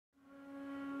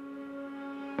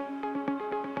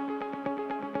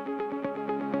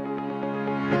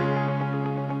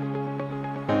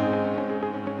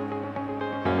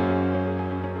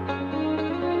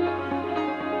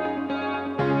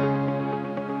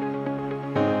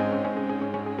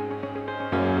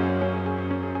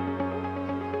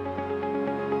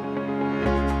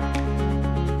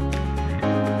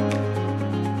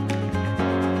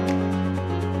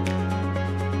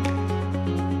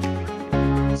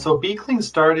So Bee-Clean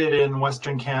started in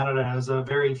Western Canada as a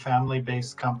very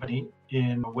family-based company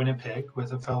in Winnipeg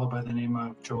with a fellow by the name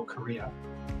of Joe Correa.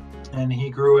 And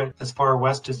he grew it as far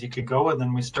west as you could go, and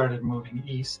then we started moving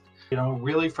east.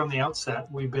 Really from the outset,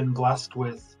 we've been blessed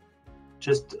with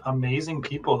just amazing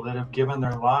people that have given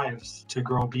their lives to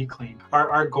grow Bee-Clean.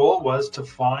 Our goal was to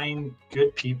find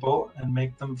good people and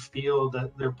make them feel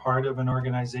that they're part of an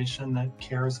organization that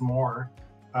cares more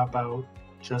about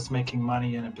just making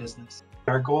money in a business.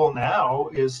 Our goal now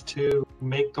is to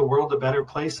make the world a better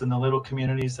place in the little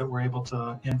communities that we're able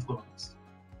to influence.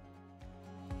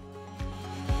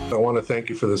 I want to thank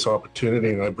you for this opportunity,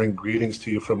 and I bring greetings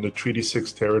to you from the Treaty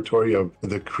 6 territory of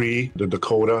the Cree, the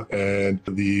Dakota, and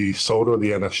the Saulteaux,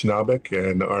 the Anishinaabe,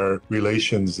 and our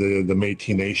relations, the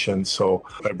Métis Nation. So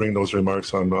I bring those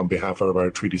remarks on behalf of our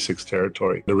Treaty 6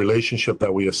 territory. The relationship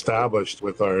that we established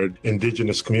with our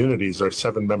Indigenous communities, our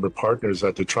 7-member partners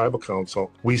at the Tribal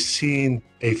Council, we've seen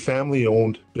a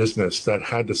family-owned business that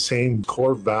had the same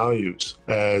core values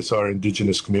as our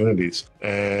Indigenous communities,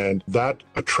 and that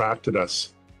attracted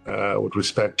us with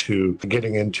respect to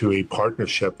getting into a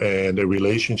partnership and a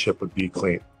relationship with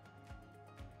Bee-Clean.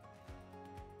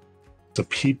 The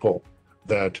people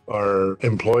that are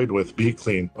employed with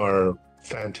Bee-Clean are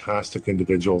fantastic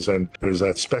individuals, and there's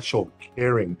that special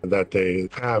caring that they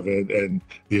have and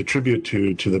they attribute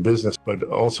to the business, but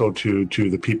also to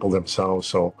the people themselves.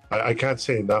 So I can't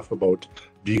say enough about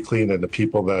Bee-Clean and the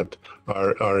people that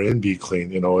are in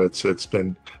Bee-Clean. It's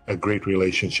been a great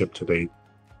relationship to date.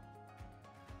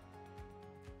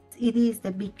 It is the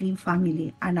Bee-Clean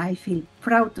family, and I feel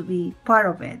proud to be part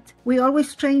of it. We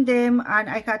always train them, and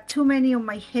I had too many of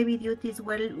my heavy duties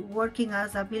while working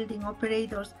as a building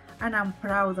operators, and I'm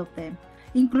proud of them,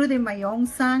 including my own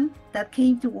son that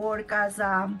came to work as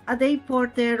a day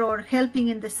porter or helping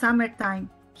in the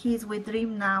summertime. He's with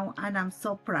Dream now, and I'm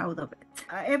so proud of it.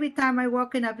 Every time I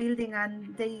walk in a building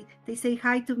and they say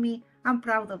hi to me, I'm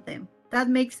proud of them. That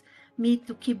makes me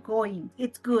to keep going.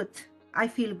 It's good. I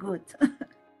feel good.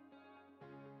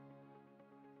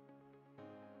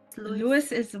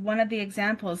 Louis is one of the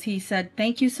examples. He said,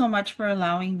 "Thank you so much for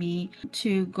allowing me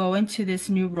to go into this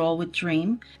new role with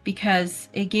Dream, because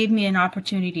it gave me an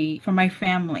opportunity for my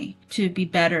family to be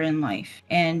better in life."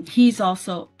 And he's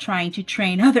also trying to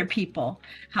train other people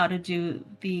how to do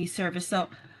the service. So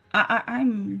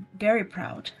I'm very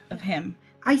proud of him.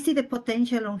 I see the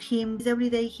potential on him. Every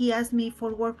day he asks me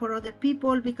for work for other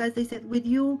people because they said, with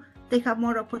you, they have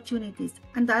more opportunities.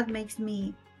 And that makes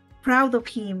me proud of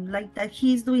him, like that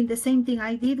he's doing the same thing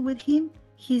I did with him,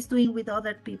 he's doing with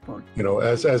other people.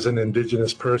 As an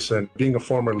Indigenous person, being a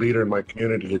former leader in my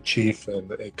community, a chief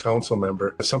and a council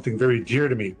member, is something very dear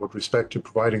to me with respect to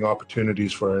providing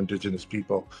opportunities for our Indigenous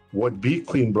people. What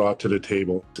Bee-Clean brought to the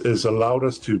table is allowed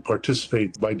us to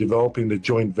participate by developing the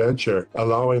joint venture,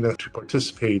 allowing us to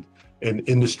participate in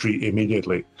industry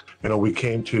immediately. We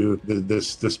came to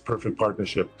this perfect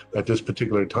partnership. At this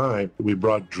particular time, we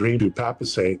brought Dream to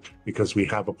Papasay because we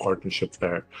have a partnership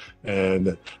there,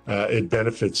 and it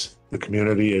benefits the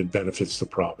community, it benefits the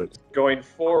province. Going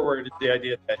forward, the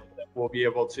idea that we'll be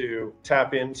able to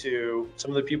tap into some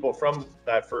of the people from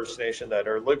that First Nation that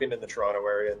are living in the Toronto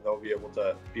area, and they'll be able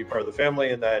to be part of the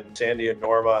family, and then Sandy and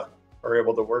Norma are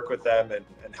able to work with them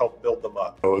and help build them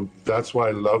up. So that's why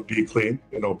I love Bee-Clean.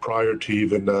 Prior to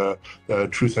even the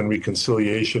Truth and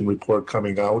Reconciliation report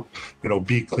coming out,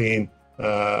 Bee-Clean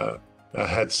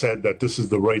had said that this is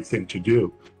the right thing to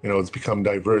do. It's become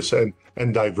diverse, and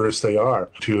diverse they are,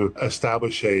 to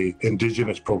establish a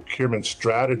Indigenous procurement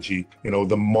strategy.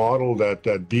 The model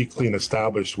that Bee-Clean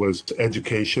established was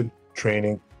education,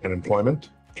 training, and employment,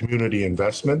 community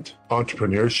investment,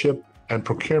 entrepreneurship, and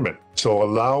procurement. So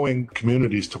allowing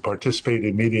communities to participate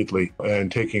immediately and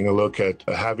taking a look at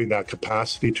having that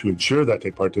capacity to ensure that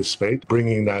they participate,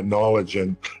 bringing that knowledge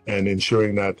and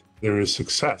ensuring that there is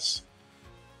success.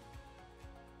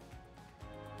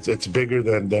 It's bigger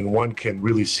than one can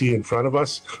really see in front of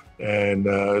us. And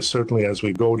certainly as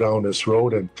we go down this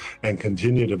road and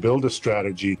continue to build a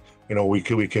strategy,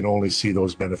 we can only see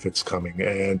those benefits coming.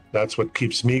 And that's what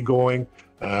keeps me going.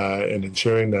 And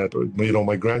ensuring that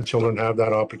my grandchildren have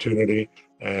that opportunity,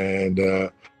 And,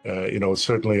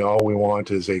 certainly all we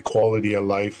want is a quality of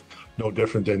life, no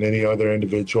different than any other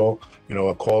individual,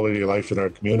 a quality of life in our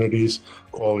communities,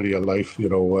 quality of life, we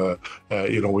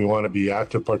want to be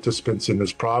active participants in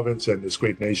this province and this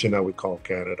great nation that we call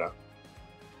Canada.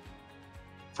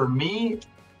 For me,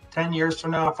 10 years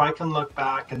from now, if I can look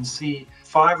back and see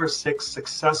 5 or 6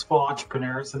 successful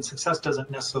entrepreneurs, and success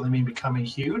doesn't necessarily mean becoming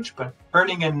huge, but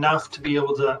earning enough to be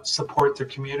able to support their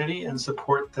community and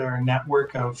support their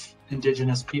network of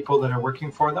Indigenous people that are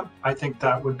working for them, I think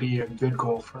that would be a good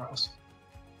goal for us.